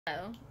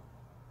Hello.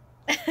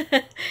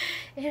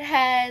 It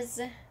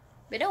has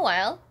been a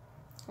while.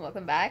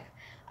 Welcome back.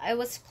 I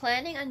was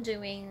planning on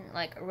doing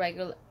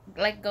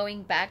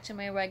going back to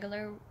my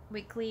regular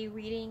weekly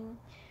reading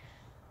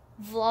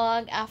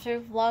vlog after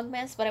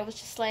Vlogmas, but I was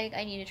just like,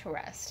 I needed to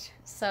rest.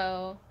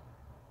 So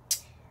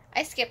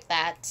I skipped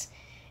that.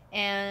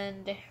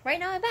 And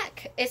right now I'm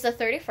back. It's the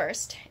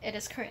 31st. It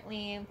is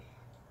currently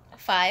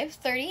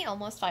 5:30,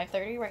 almost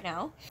 5:30 right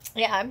now.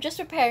 Yeah, I'm just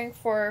preparing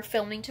for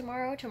filming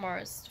tomorrow.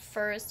 Tomorrow's the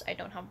first. I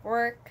don't have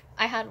work.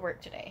 I had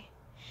work today,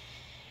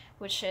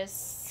 which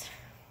is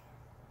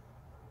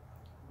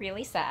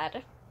really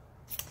sad.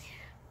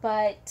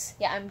 But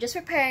yeah, I'm just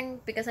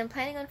preparing because I'm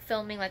planning on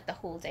filming like the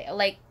whole day.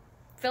 Like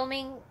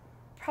filming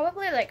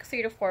probably like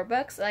 3 to 4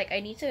 books. Like I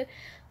need to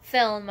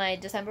film my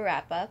December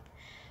wrap up.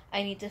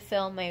 I need to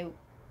film my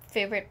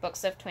favorite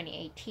books of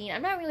 2018.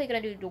 I'm not really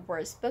gonna do the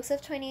worst books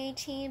of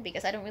 2018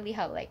 because I don't really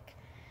have like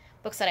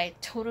books that I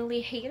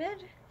totally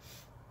hated.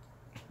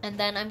 And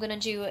then I'm gonna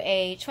do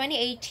a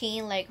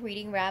 2018 like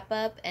reading wrap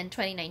up and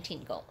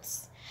 2019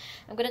 goals.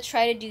 I'm gonna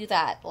try to do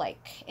that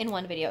like in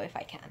one video if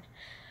I can.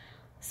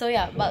 So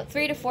yeah, about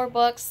 3 to 4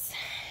 books.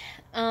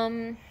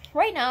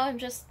 Right now I'm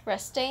just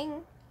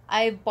resting.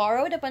 I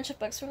borrowed a bunch of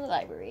books from the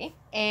library,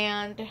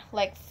 and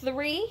like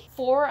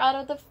 4 out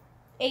of the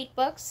 8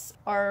 books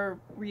are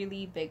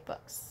really big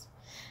books.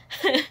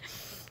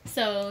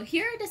 So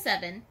here are the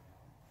 7.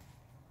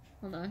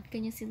 Hold on,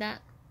 can you see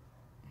that?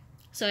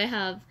 So I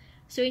have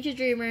Strange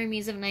Dreamer,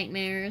 Maze of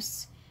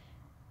Nightmares,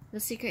 The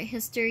Secret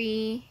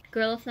History,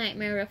 Girl of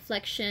Nightmare,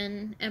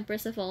 Reflection,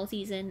 Empress of All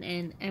Season,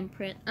 and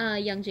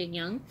Young Jane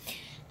Young.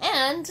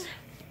 And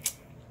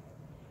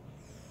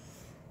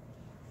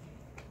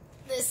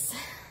this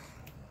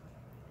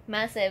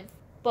massive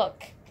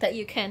book that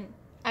you can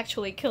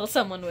actually kill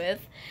someone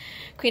with,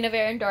 Queen of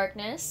Air and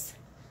Darkness.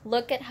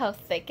 Look at how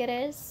thick it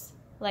is.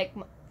 Like,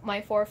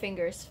 my 4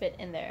 fingers fit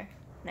in there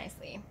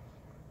nicely.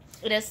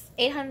 It is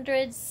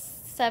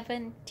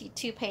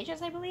 872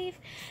 pages, I believe.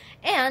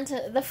 And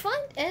the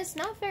font is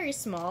not very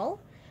small,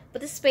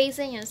 but the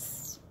spacing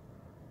is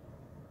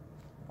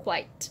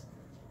quite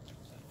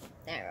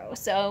narrow.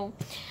 So,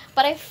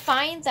 but I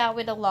find that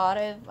with a lot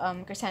of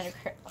Cassandra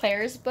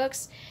Clare's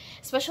books,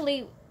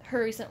 especially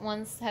her recent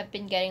ones, have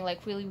been getting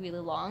like really, really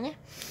long.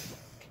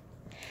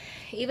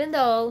 Even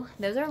though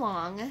those are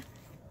long,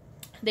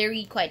 they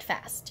read quite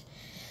fast.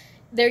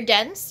 They're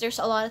dense, there's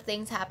a lot of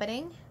things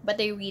happening, but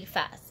they read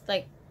fast.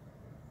 Like,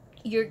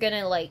 you're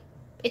gonna like,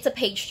 it's a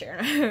page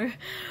turner,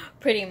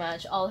 pretty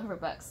much, all of her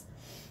books.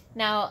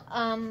 Now,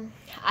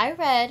 I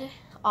read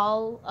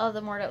all of the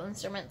Mortal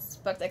Instruments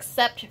books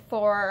except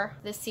for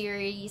the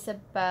series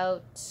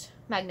about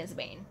Magnus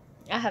Bane.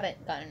 I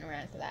haven't gotten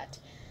around to that.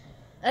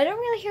 I don't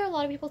really hear a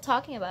lot of people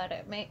talking about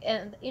it,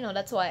 and you know,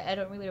 that's why I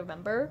don't really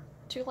remember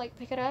to like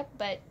pick it up,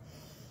 but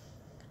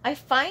I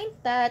find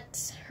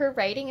that her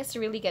writing is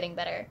really getting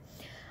better.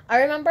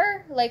 I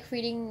remember like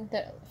reading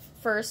the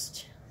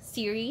first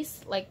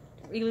series, like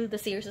really the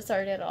series that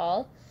started it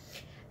all,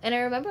 and I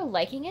remember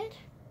liking it,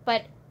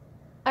 but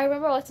I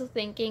remember also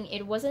thinking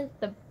it wasn't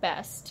the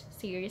best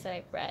series that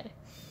I've read.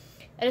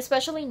 And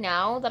especially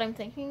now that I'm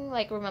thinking,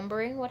 like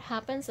remembering what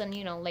happens and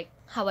you know, like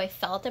how I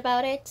felt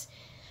about it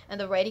and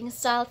the writing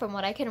style from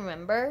what I can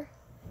remember,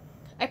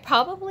 I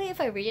probably, if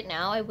I read it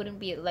now, I wouldn't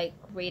be like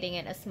rating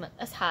it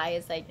as high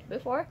as I did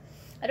before.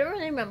 I don't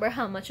really remember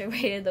how much I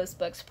rated those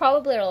books.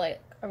 Probably like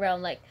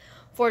around like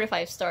 4 to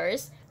 5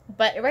 stars.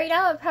 But right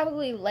now I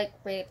probably like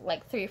rate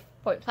like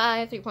 3.5,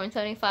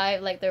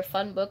 3.75. Like they're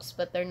fun books,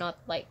 but they're not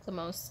like the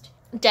most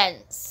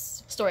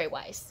dense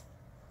story-wise.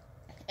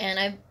 And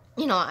I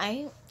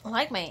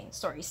like my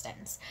stories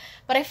dense.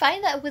 But I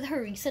find that with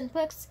her recent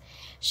books,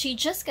 she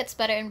just gets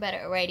better and better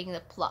at writing the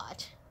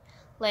plot.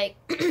 Like,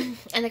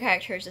 and the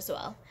characters as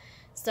well.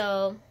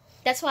 So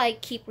that's why I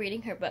keep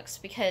reading her books,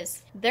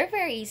 because they're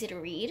very easy to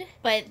read,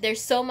 but they're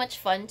so much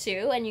fun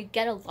too, and you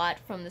get a lot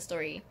from the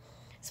story,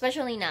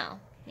 especially now,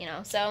 you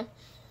know. So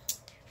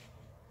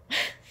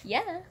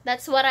yeah,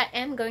 that's what I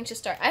am going to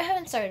start. I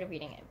haven't started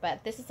reading it,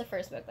 but this is the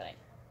first book that I'm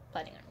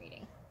planning on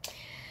reading.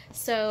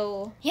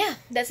 So yeah,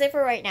 that's it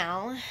for right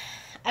now.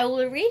 I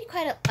will read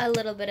quite a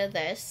little bit of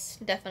this,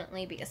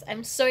 definitely, because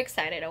I'm so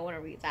excited. I want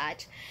to read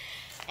that.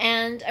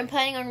 And I'm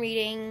planning on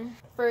reading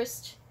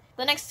first,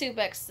 the next 2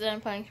 books that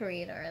I'm planning to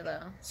read are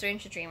the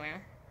Strange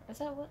Dreamer. Is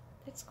that what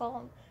it's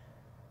called?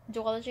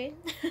 Duology?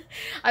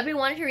 I've been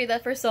wanting to read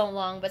that for so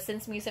long, but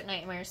since Maze of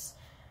Nightmares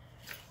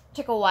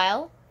took a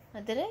while,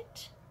 I did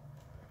it.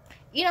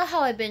 You know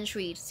how I binge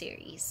read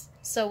series.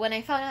 So when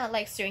I found out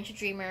like Strange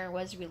Dreamer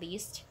was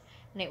released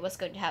and it was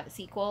going to have a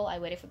sequel, I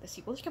waited for the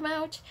sequel to come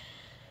out.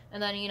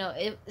 And then, you know,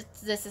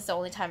 this is the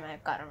only time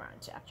I've got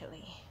around to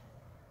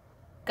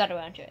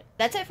it.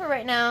 That's it for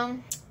right now.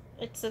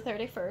 It's the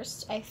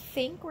 31st. I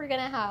think we're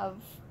gonna have...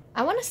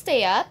 I want to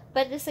stay up,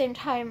 but at the same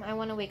time, I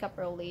want to wake up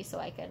early so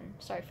I can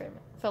start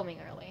filming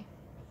early.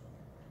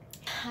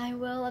 I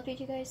will update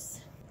you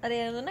guys at the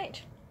end of the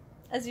night,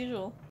 as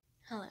usual.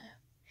 Hello.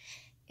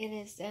 It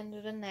is the end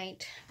of the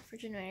night for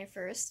January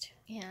 1st.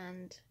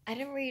 And I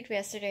didn't read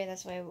yesterday,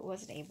 that's why I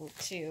wasn't able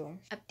to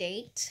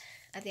update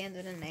at the end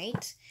of the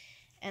night.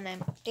 And I'm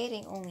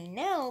updating only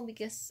now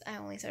because I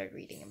only started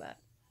reading about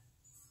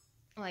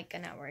like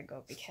an hour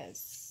ago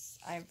because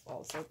I've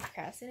also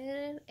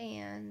procrastinated,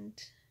 and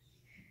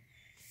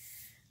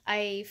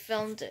I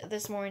filmed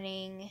this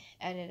morning,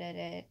 edited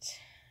it.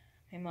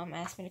 My mom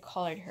asked me to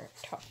color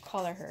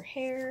her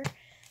hair.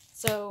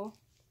 So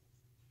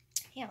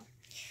yeah,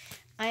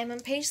 I am on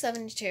page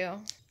 72.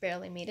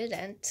 Barely made a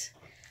dent,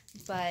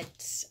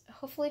 but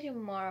hopefully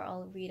tomorrow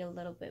I'll read a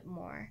little bit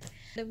more.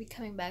 I'll be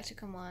coming back to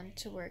come on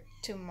to work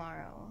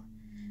tomorrow,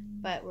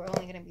 but we're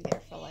only gonna be there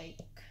for like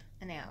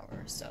an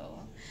hour.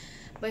 So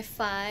by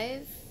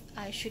 5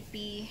 I should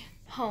be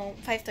home,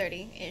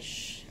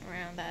 5:30-ish,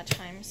 around that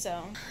time.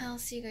 So I'll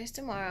see you guys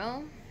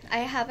tomorrow. I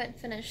haven't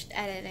finished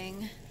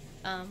editing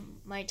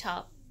my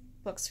top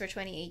books for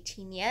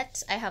 2018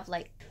 yet. I have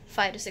like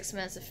 5 to 6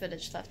 minutes of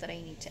footage left that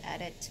I need to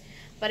edit,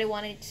 but I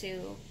wanted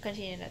to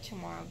continue that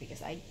tomorrow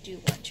because I do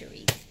want to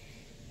read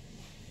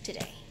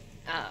today,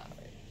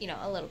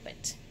 a little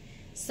bit.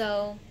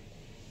 So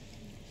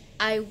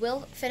I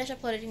will finish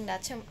uploading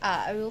that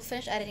I will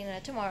finish editing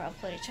that tomorrow,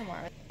 upload it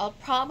tomorrow. I'll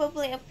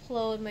probably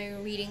upload my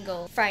reading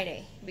goal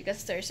Friday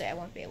because Thursday I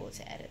won't be able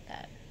to edit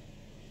that.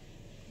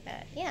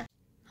 But yeah.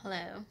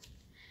 Hello.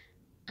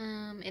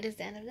 It is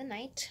the end of the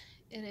night.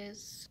 It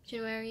is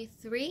January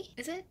 3,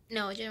 is it?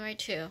 No, January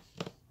 2.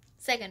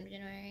 2nd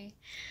January.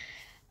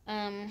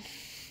 I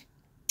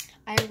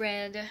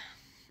read,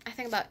 I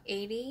think, about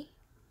 80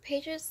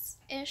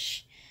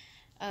 pages-ish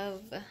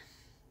of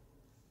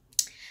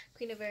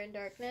Queen of Air and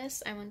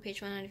Darkness. I'm on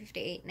page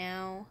 158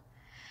 now.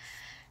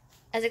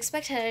 As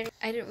expected,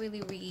 I didn't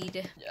really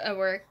read a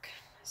work,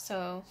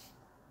 so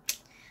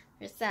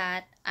there's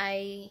that.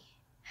 I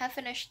have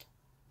finished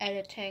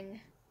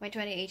editing my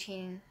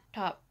 2018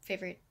 top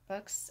favorite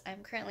books.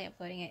 I'm currently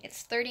uploading it.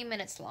 It's 30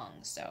 minutes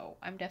long, so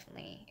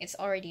it's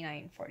already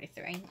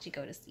 9:43. I need to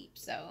go to sleep,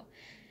 so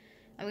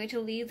I'm going to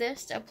leave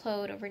this to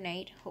upload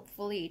overnight.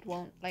 Hopefully it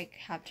won't like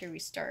have to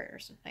restart or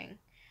something.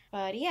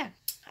 But yeah,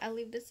 I'll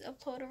leave this to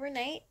upload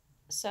overnight,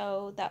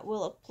 so that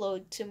will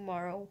upload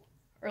tomorrow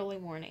early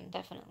morning,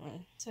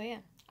 definitely. So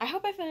yeah, I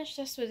hope I finish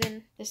this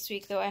within this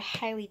week, though I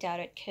highly doubt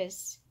it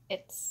because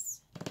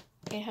it's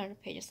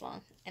 800 pages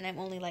long and I'm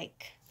only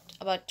like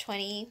about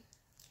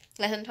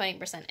less than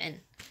 20%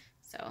 in,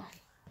 so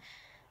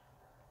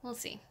we'll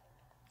see.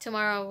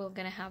 Tomorrow we're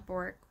gonna have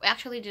work. We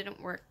actually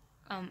didn't work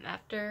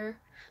after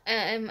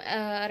at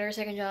my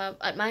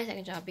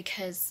second job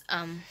because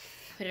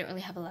we didn't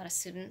really have a lot of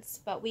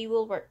students, but we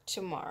will work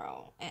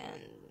tomorrow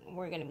and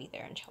we're gonna be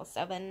there until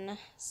 7,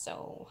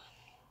 so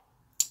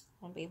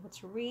I won't be able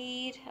to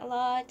read a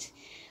lot,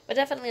 but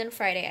definitely on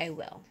Friday I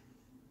will.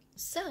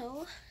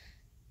 So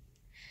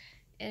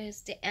it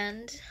is the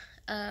end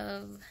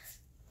of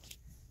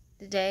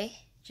the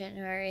day,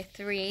 January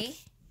 3.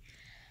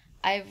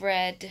 I've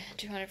read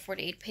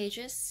 248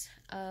 pages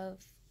of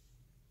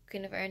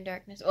Queen of Air and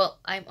Darkness. Well,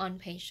 I'm on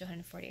page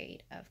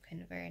 248 of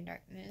Queen of Air and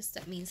Darkness.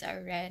 That means I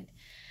read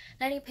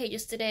 90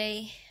 pages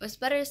today. It was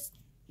better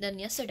than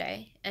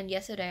yesterday, and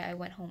yesterday I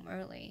went home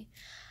early.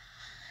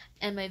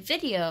 And my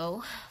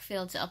video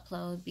failed to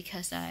upload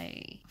because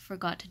I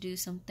forgot to do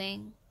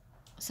something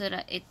so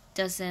that it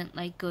doesn't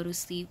like go to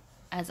sleep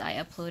as I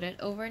upload it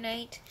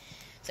overnight.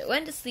 So I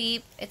went to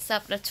sleep, it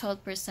stopped at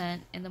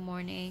 12% in the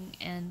morning,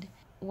 and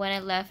when I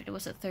left it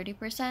was at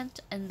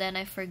 30%, and then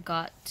I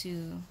forgot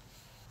to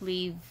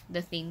leave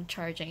the thing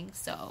charging,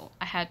 so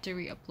I had to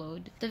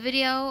re-upload the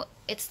video.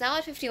 It's now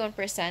at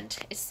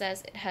 51%. It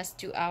says it has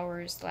 2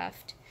 hours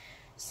left,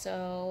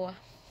 so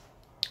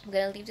I'm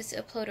gonna leave this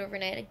to upload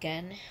overnight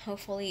again.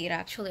 Hopefully it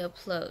actually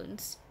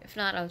uploads. If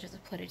not, I'll just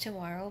upload it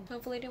tomorrow.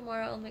 Hopefully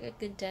tomorrow I'll make a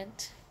good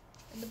dent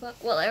in the book.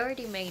 Well, I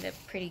already made a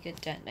pretty good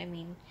dent. I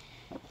mean,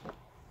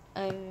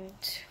 I'm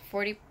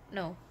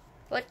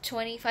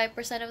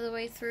 25% of the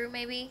way through,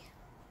 maybe?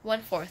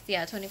 1/4,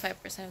 yeah,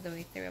 25% of the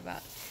way through,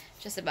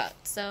 just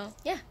about. So,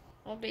 yeah,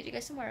 I'll update you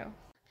guys tomorrow.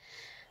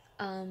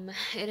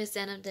 It is the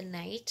end of the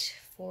night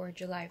for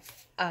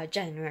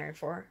January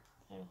 4.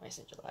 I don't know if I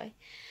said July.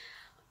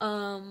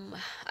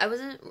 I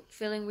wasn't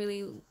feeling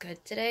really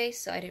good today,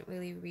 so I didn't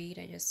really read.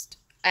 I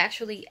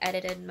actually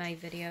edited my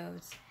video,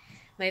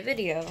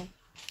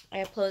 I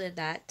uploaded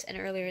that, and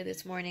earlier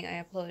this morning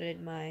I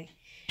uploaded my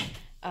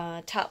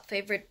top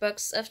favorite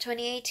books of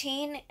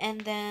 2018,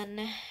 and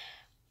then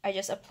I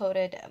just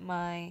uploaded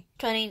my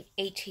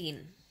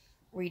 2018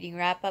 reading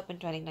wrap up and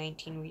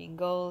 2019 reading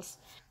goals.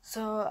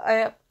 So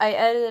I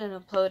edited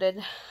and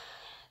uploaded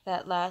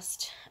that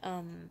last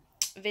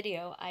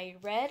video. I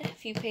read a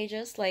few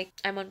pages, like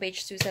I'm on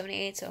page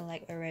 278, so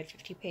like I read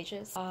 50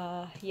 pages.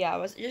 Yeah,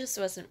 I just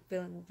wasn't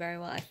feeling very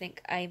well. I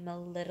think I'm a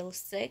little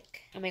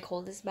sick and my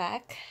cold is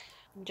back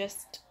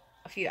just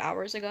a few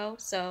hours ago,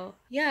 so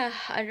yeah,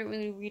 I didn't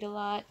really read a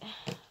lot.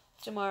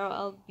 Tomorrow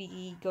I'll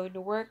be going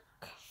to work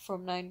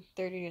from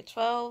 9:30 to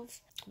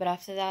 12, but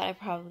after that I'm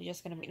probably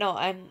just gonna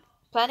I'm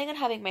planning on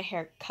having my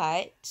hair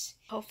cut.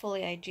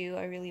 Hopefully I do.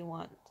 I really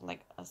want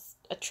like a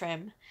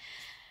trim,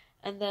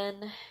 And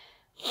then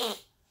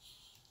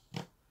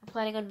I'm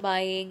planning on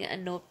buying a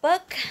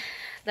notebook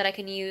that I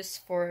can use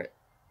for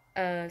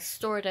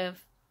sort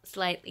of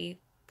slightly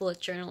bullet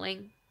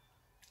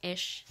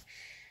journaling-ish.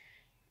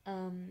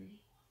 And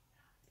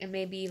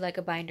maybe like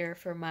a binder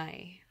for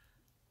my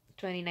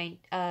 29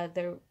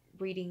 the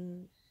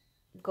reading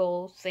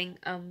goal thing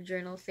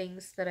journal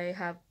things that I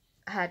have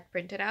had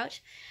printed out.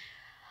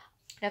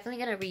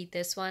 Definitely gonna read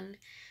this one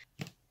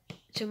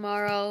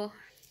tomorrow.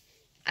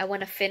 I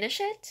want to finish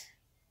it.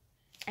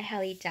 I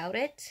highly doubt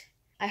it.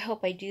 I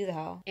hope I do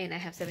though, and I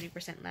have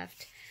 70%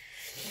 left.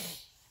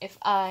 If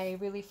I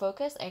really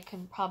focus, I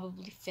can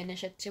probably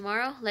finish it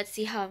tomorrow. Let's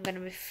see how I'm gonna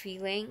be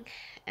feeling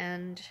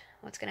and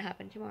what's gonna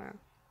happen tomorrow.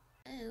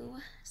 Oh,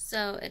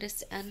 so it is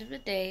the end of the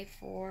day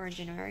for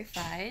January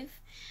 5.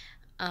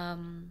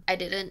 I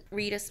didn't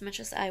read as much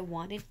as I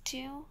wanted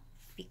to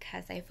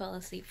because I fell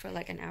asleep for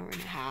like an hour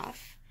and a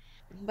half.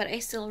 But I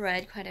still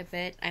read quite a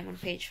bit. I'm on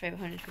page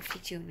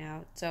 552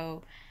 now,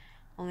 so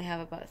only have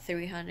about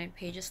 300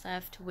 pages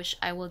left, which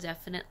I will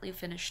definitely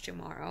finish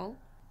tomorrow.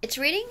 It's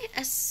reading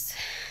as,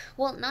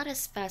 well, not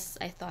as fast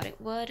as I thought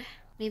it would.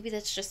 Maybe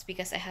that's just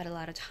because I had a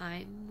lot of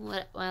time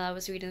while I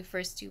was reading the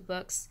first 2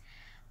 books,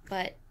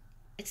 but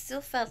it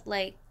still felt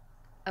like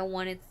I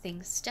wanted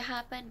things to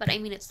happen. But I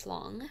mean, it's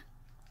long,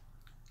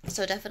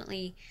 so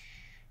definitely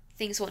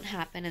things won't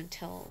happen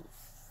until,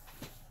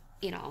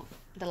 you know,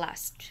 the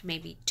last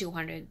maybe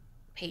 200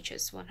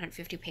 pages,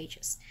 150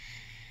 pages.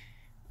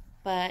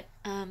 But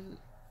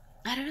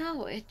I don't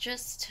know, it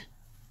just,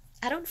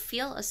 I don't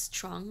feel as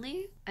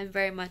strongly. I'm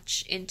very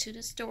much into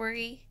the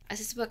story. As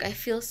this book, I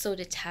feel so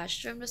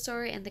detached from the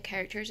story and the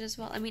characters as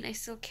well. I mean, I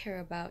still care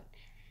about,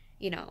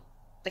 you know,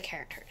 the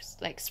characters,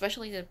 like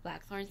especially the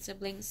Blackthorn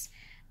siblings,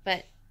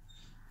 but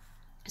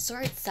the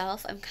story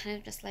itself, I'm kind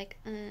of just like,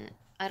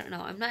 I don't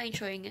know. I'm not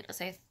enjoying it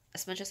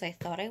as much as I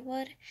thought I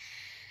would.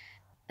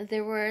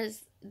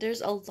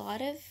 There's a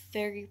lot of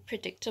very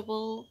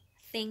predictable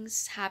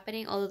things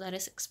happening, although that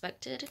is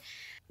expected.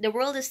 The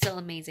world is still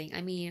amazing.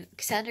 I mean,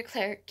 Cassandra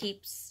Clare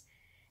keeps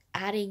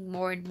adding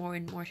more and more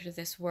and more to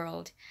this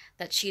world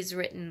that she's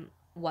written,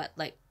 what,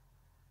 like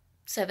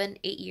 7-8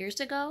 years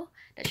ago?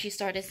 That she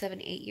started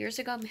 7-8 years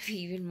ago, maybe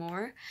even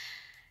more.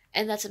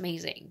 And that's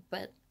amazing.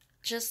 But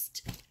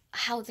just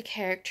how the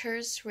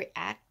characters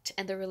react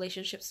and the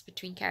relationships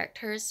between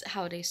characters,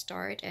 how they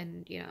start,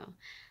 and, you know,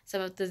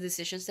 some of the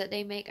decisions that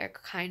they make are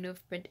kind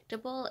of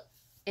predictable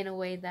in a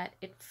way that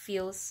it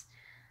feels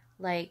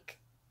like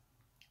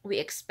we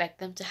expect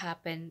them to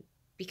happen,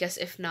 because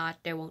if not,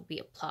 there won't be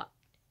a plot.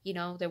 You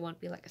know, there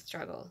won't be like a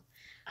struggle.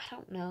 I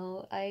don't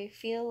know. I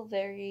feel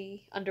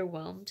very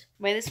underwhelmed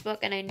by this book,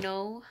 and I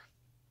know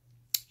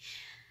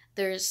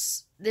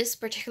there's this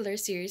particular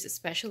series,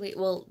 especially,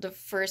 well, the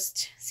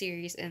first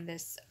series in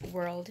this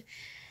world,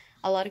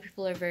 a lot of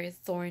people are very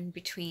torn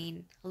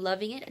between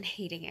loving it and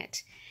hating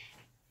it.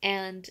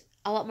 And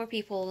a lot more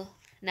people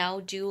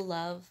now do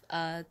love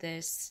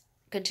this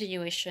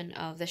continuation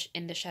of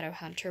in the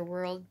Shadowhunter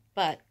world,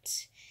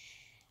 but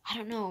I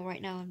don't know,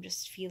 right now I'm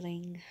just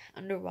feeling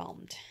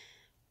underwhelmed.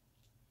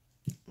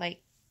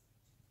 Like,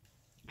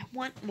 I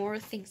want more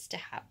things to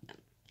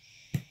happen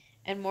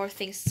and more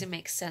things to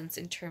make sense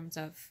in terms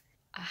of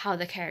how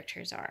the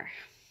characters are.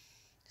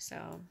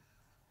 So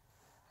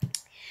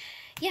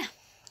yeah,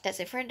 that's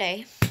it for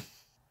today.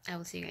 I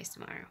will see you guys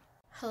tomorrow.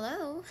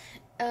 Hello.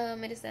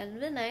 It is the end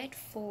of the night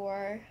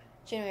for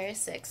January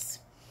 6th.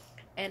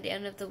 And the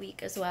end of the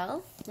week as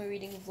well. My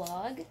reading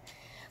vlog.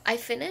 I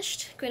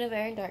finished Queen of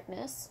Air and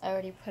Darkness. I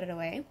already put it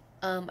away.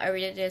 I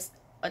rated this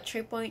a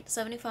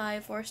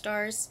 3.75, 4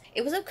 stars.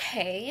 It was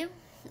okay.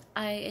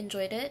 I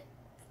enjoyed it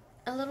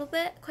a little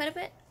bit, quite a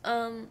bit.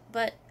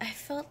 But I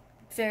felt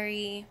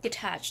very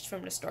detached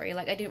from the story.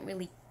 Like, I didn't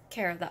really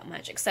care that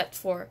much, except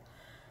for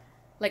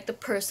like the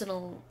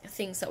personal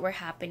things that were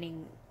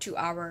happening to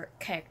our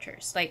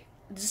characters. Like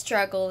the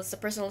struggles, the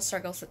personal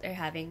struggles that they're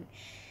having.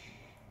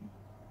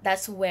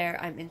 That's where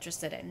I'm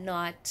interested in,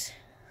 not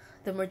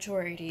the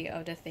majority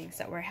of the things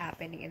that were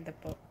happening in the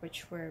book,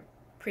 which were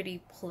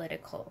pretty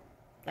political.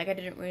 Like, I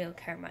didn't really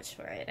care much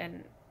for it,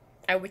 and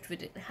I wish we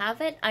didn't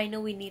have it. I know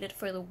we need it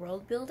for the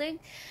world building,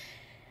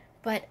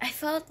 but I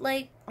felt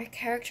like our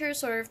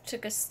characters sort of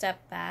took a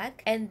step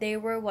back, and they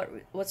were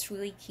what's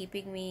really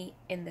keeping me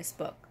in this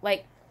book.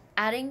 Like,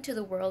 adding to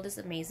the world is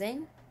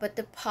amazing, but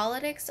the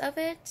politics of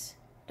it,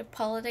 the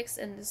politics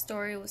in the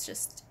story was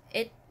just,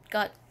 it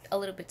got a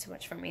little bit too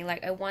much for me.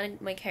 Like, I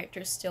wanted my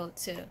characters still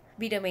to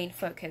be the main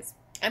focus.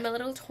 I'm a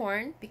little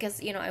torn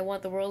because, you know, I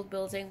want the world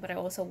building, but I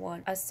also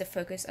want us to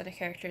focus on the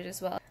characters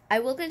as well. I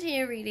will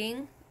continue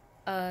reading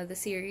the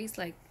series,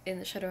 like in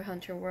the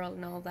Shadowhunter world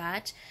and all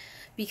that,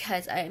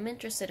 because I am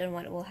interested in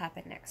what will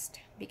happen next.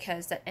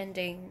 Because that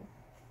ending,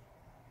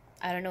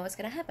 I don't know what's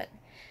gonna happen.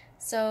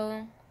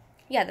 So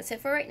yeah, that's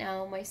it for right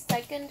now. My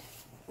second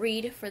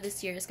read for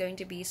this year is going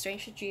to be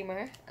Strange the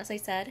Dreamer, as I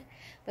said,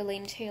 by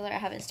Laini Taylor. I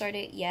haven't started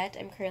it yet.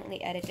 I'm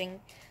currently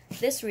editing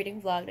this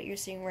reading vlog that you're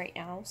seeing right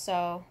now,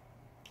 so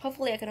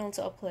hopefully I can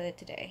also upload it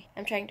today.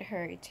 I'm trying to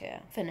hurry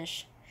to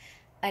finish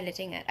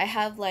editing it. I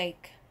have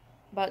like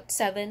about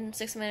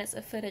 6 minutes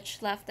of footage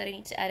left that I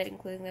need to edit,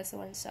 including this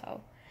one.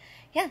 So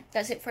yeah,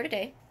 that's it for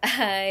today.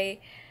 I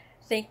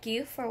thank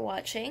you for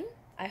watching.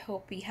 I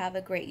hope we have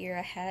a great year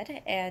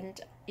ahead, and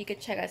you can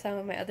check out some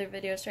of my other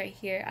videos right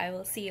here. I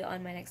will see you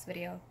on my next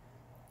video.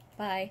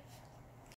 Bye.